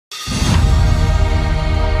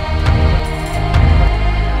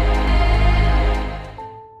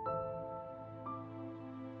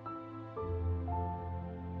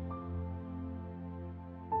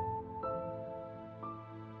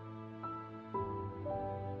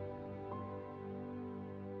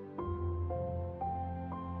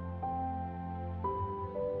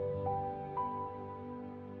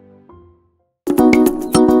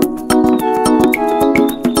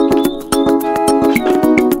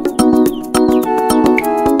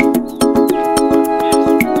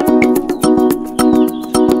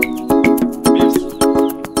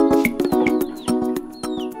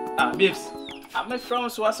my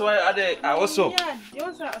friends was why I also. Yeah, you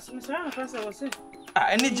also Mr. First I was saying.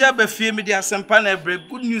 Any job a few media sampana break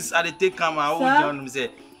good news at the take come out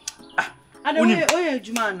say. I don't know where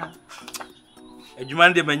Jumana. A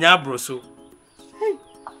Juman de Benya broso.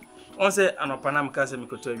 On say an opanam casa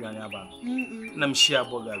mikoto yanyaba. Nam share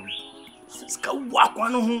bogabi. Ska walk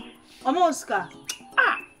one home. Omoska.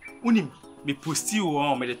 Unim. Me post you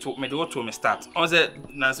on me the auto me start. On say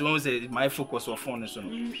Nancy won say my focus on phone so.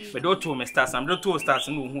 Me the auto me start. I'm the auto start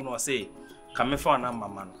no who no say come me phone na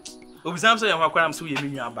mama no. Obisam say yan kwara am so ye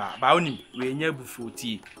menua ba. Ba unim we nya bufu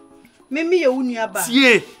tie. Me ye unua ba.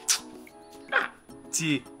 Tie.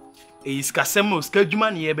 Tie. E iska semo ska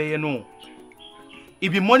djuma na ye be ye no.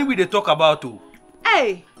 It be money we dey talk about o.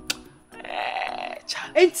 Hey.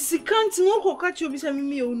 Enti sikanti no ko ka chi obi se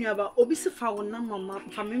me ye unua ba. Obi se fa wo na mama,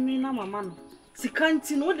 fa me na mama no.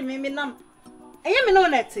 Sikanti no de me na. Eye me no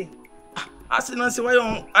na te. Ase na se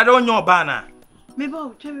why I don't know ba na. Me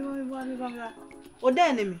ba, me ba. O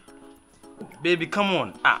den me. Baby, come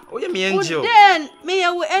on. Oh yeah, me angel. O den me ye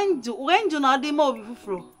angel na dey ma obi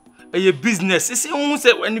fufuro. A business. You see, who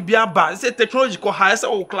say when you be a bar, say technology ko high, say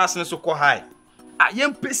all class so ko high.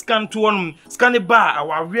 Yem pay scan to one scan bar,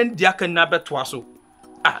 our rent diaka na beto so.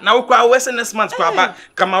 Now we kwa western next month kwa ba,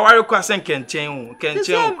 kama wari kwa sen kenchen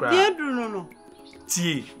kra. No.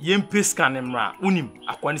 Ti yem pay scan mra, unim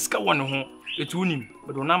akwa niska won ho, etu unim,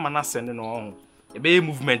 but ona mana send no ho. E be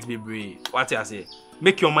movement be brave. What I say?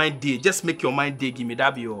 Make your mind day, just make your mind day, give me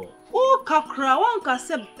that be all. Oh kakra, one ka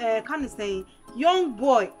say can say young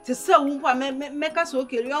boy to say wumpa make us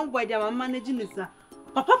okay young boy dey managing this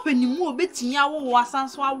papa penimu obetimi awo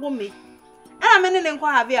asanso awo me na me ne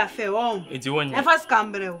nkwa have affair on enti wonye e fast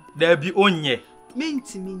cambre there be onye me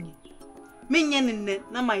ntimi nye ne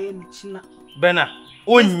na maye ni china Benah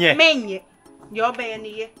onye menye ye obeye ne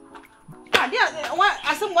ye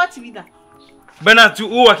asem what be that Benah to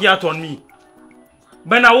who work out on me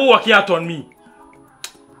Benah who work out on me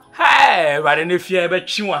hey but ne fear be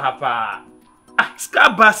chiwa hapa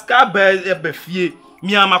skaba ebe fie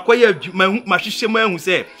mi amakoye mahwehwe mu ahu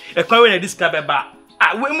se e kwa we na diskaba ba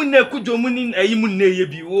we mu na kujo mu ni ayi mu na ye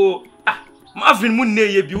bi o mavin mu na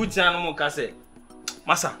ye bi u tian mu ka se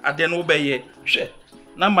masa ade no obeye hwe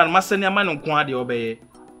na man masa ni ama nko ade obeye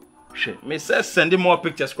hwe me se send more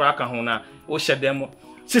pictures kwa aka ho na o hye dem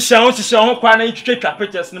sisha ho kwa na twetwa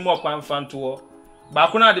pictures ni mo kwa mfanto ba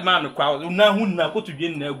ko na de ma me kwa na hu na kotudwe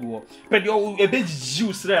na agu ho pede ebe jiji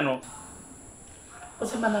usre no.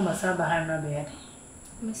 What's my name? Masaba behind my bed.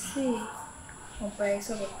 Me see. Opa is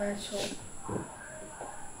over partial.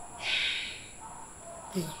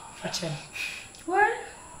 Hey, Fachem. What?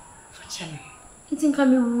 Fachem. You think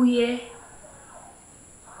I'm weird?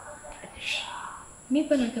 Me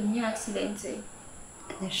when I come near accident.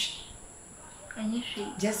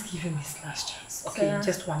 Just give him his last chance. Okay,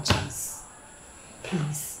 just one chance.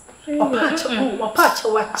 Please. You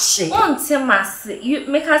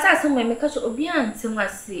make us ask someone make us obey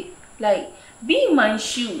like be in my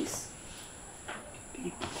shoes.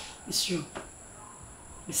 It's true.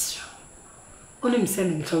 Only me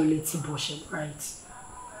sending toilet abortion, right?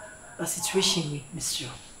 A situation with Mr.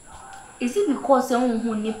 Is it because someone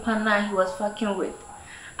who Nipana he was fucking with?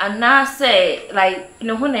 And now say like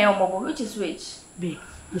which is which? Babe,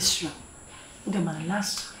 Mr. The man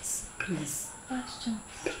last chance, please. Last chance.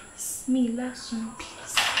 Me last chance.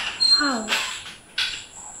 Please. How?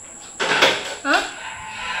 Huh?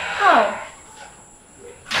 How?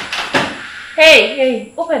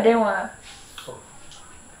 Hey, open that one.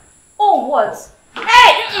 Oh, what?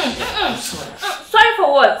 Hey! Sorry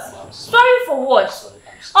for what? Sorry for what?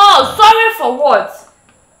 Oh, sorry for what?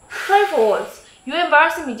 Sorry for what? You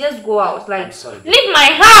embarrassing me, just go out. Like, leave my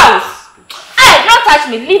house! Hey, don't touch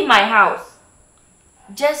me, leave my house.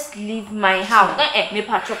 Just leave my house. Me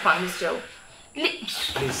patch up on this job.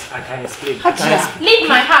 Please, I can explain. Leave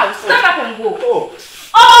my house. Stand up and go.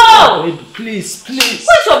 Oh! Baby, please.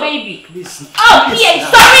 Where's your baby? Please. Oh, PA.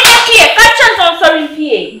 Sorry, not PA. Catch on, sorry,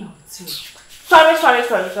 PA. No,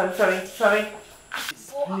 sorry.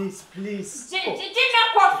 Please.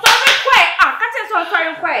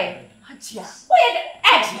 Sorry, quiet. Hajia.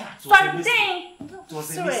 Sorry, dang. It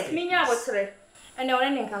was a mistake. And no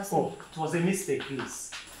one can see. Oh, it was a mistake,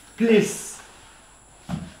 please.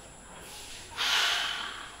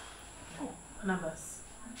 Barnabas.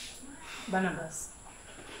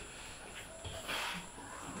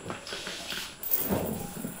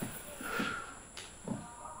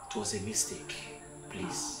 It was a mistake,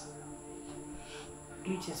 please.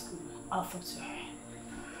 You just go. I'll talk to her.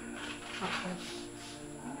 Okay.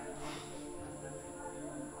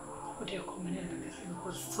 What are you coming in?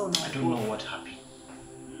 Because so I don't know what happened.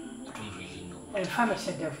 I don't really know Family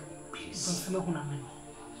said devil. Please.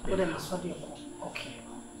 Okay.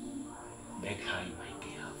 Beg her in my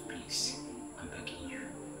behalf, please. I'm begging you.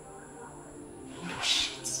 No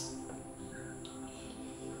shit.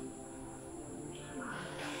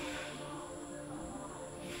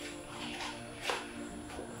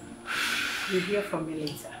 You'll hear from me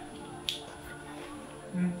later.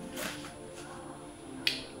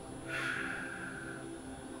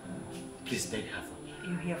 Please beg her for me.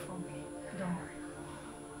 You'll hear from me. Don't worry.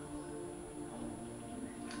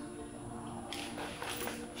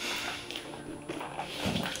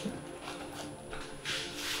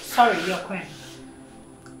 Sorry, your queen.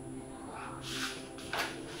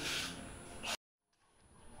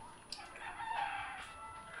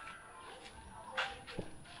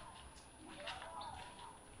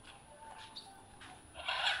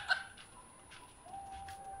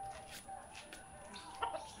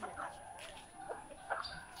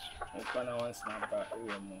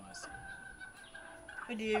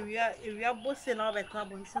 If you are bossing over a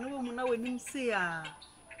club, so no one know when you see her.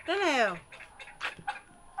 Then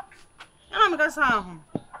I'm going to home.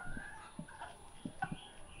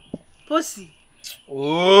 Pussy.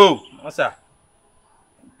 Oh, what's that?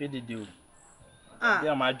 PD.3.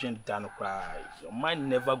 Yeah, my agent done cry. Your mind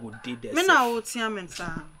never go did this. Me na o tiamen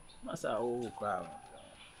sa. Masa oh cry.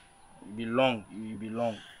 You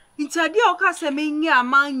belong. Intadi o ka se me nya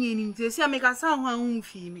amanye ni nti se me ka sa ho anhu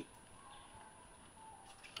fi me.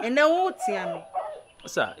 And o tiame.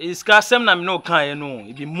 Masa, it's kasem na me no kan no.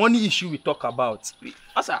 It be money issue we talk about.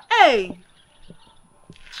 Masa, hey.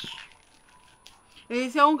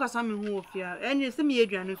 Se on ka sa me hu ofia. Enye se me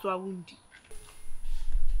aduane so awundi.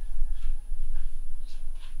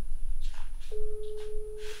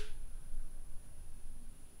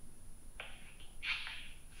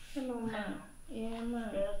 Hello, ma. Yeah, ma.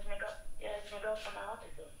 Yes, my dog for now.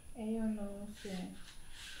 You know, sir.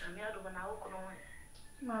 I'm here to go now.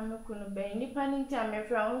 Mamma couldn't be any panic time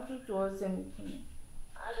if I want to towards them.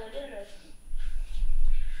 I don't know.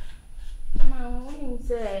 Mamma wouldn't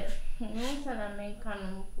say, no, son, I may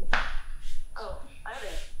come. Oh, I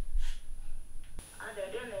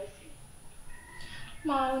don't know.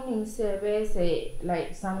 Mamma wouldn't say,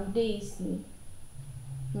 like some days.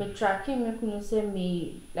 Me tracking me couldn't say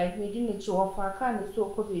me like me didn't show off our kind of so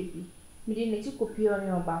baby. Me didn't copy on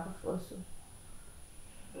your back for so.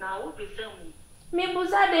 Now, what be some? Me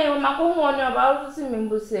busade o mako on your about to me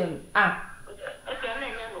busem. Ah.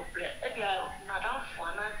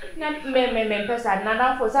 Me pesa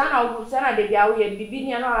nada for sana o sana de bia we bibi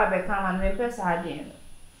ni na abeka na me pesa de.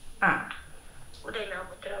 Ah. What dey na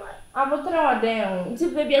abotra wa? Abotra wa den.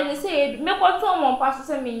 Nti baby I say me ko to mo paso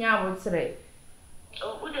se me nya abotre.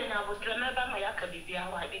 Oh, what dey na abotra me ba ma yaka bibi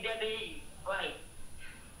awa bi de be why?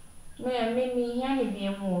 Me nya ni bi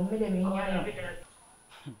mu me de me nya no.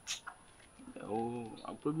 Oh,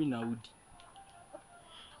 I'm probably now would.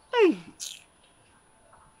 Hey.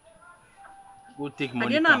 Go take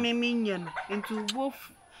money. I didn't mean into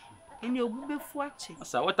both. And you'll be watching.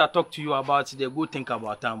 So what I talk to you about today, go think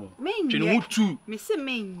about them. Me who too? Me say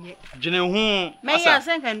me. Jene who? Me ya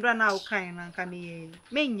sen kan dra na ukan na kan me.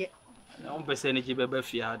 Me. Na on person e bebe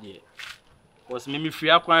fie ha de. Cause me free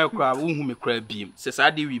akwan akra wo hu me kra biem. Se sa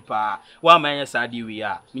de wi pa. Wa man ya sa de wi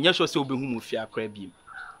a. Me nya sure se obehu mu fie akra biem.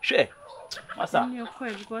 Hwe. Masa. Me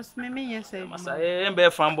okwa because me yes say. Masa be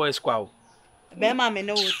fanboys kwa o. Be ma me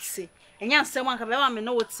no wotse. Enya nsem anka be ma me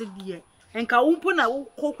no wotse die. Enka wumpo na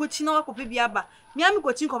kokochi na wakope bi aba. Me ami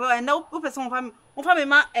kochi nkope wa na wo person wo fa me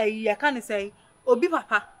ma ya kan say obi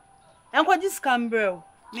papa. Enko ji scambrel.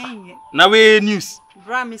 Me nye. Na we news.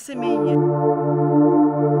 Bra me say me nye.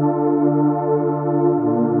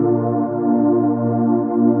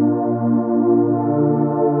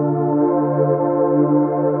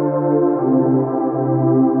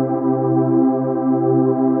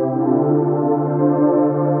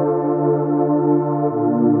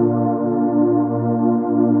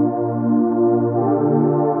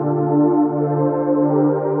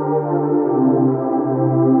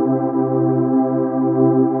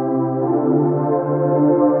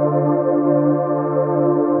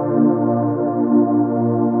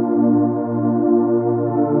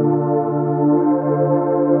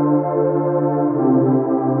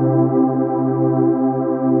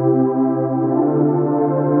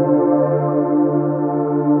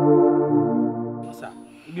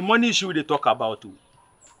 Money issue they talk about too.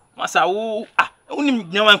 Masa wo unim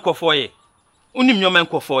nyama nkofo ye. Unim nyama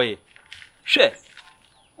nkofo ye. Hwe.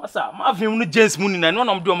 Masa ma vim no James Mooney na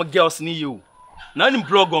no do am girls ni you. Na unim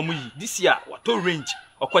blog om yi this year wato range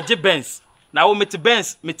okoje Benz. Na wo meti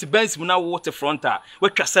Benz mu na wo te fronta. We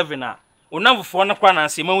twa 7 a. Onam for na kwa na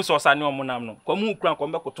se ma hu so sa ne omonam no. Kwa mu kura kwa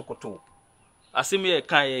mbe kotokoto. Asem ye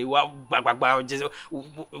kan ye wa gbagbagba je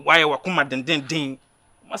wa ye wakoma den.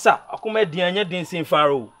 Masa akoma din anya den sin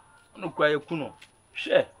faro. No kura ye ku no.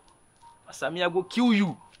 Hwe. Masa me go kill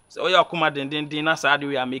you. So you akoma den na sa de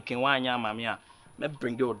we are making one anya mama a. Me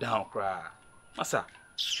bring you down kura. Masa.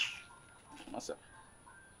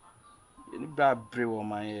 Any bad brave on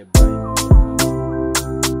my head, boy.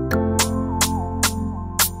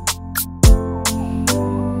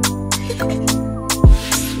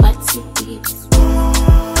 What's it beats?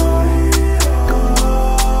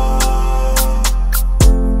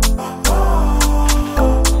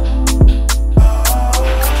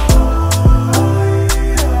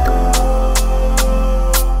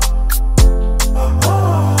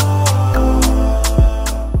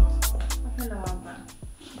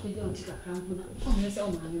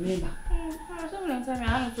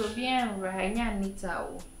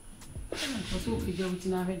 So figure out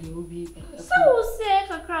in already will be so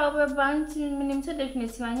sick a crowd of banting minimum definitely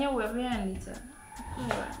when you were very Anita.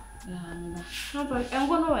 No, but I'm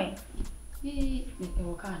going away. He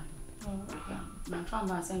will can. My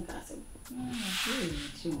farmer sent castle.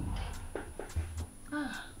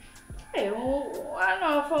 Hey, oh, I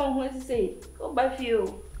know from what to say. Go by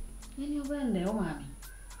few. Then you went there, mammy.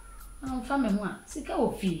 I'm from one.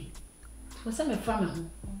 Sikapa for some family.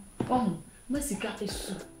 Oh, Messica is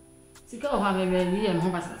soup. Sikapa, how many and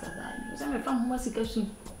home as I some from Messica soup.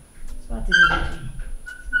 So what is it?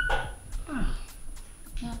 Ah,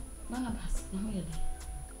 no, none of us.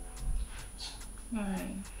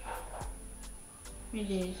 Alright.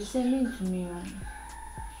 Really, you say mean to me, man.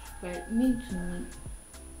 But mean to me.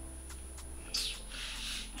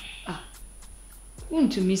 Ah, mean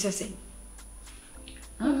to me, say.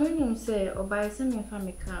 When you say, or buy some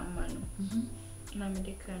family car money. Na me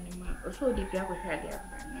de kan ma o so di bia ko hwade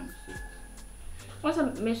abana so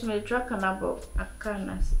once me so me track na bo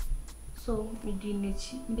akana so me di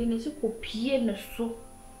nechi ko pie ne so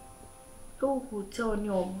to hotel ni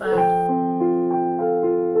oba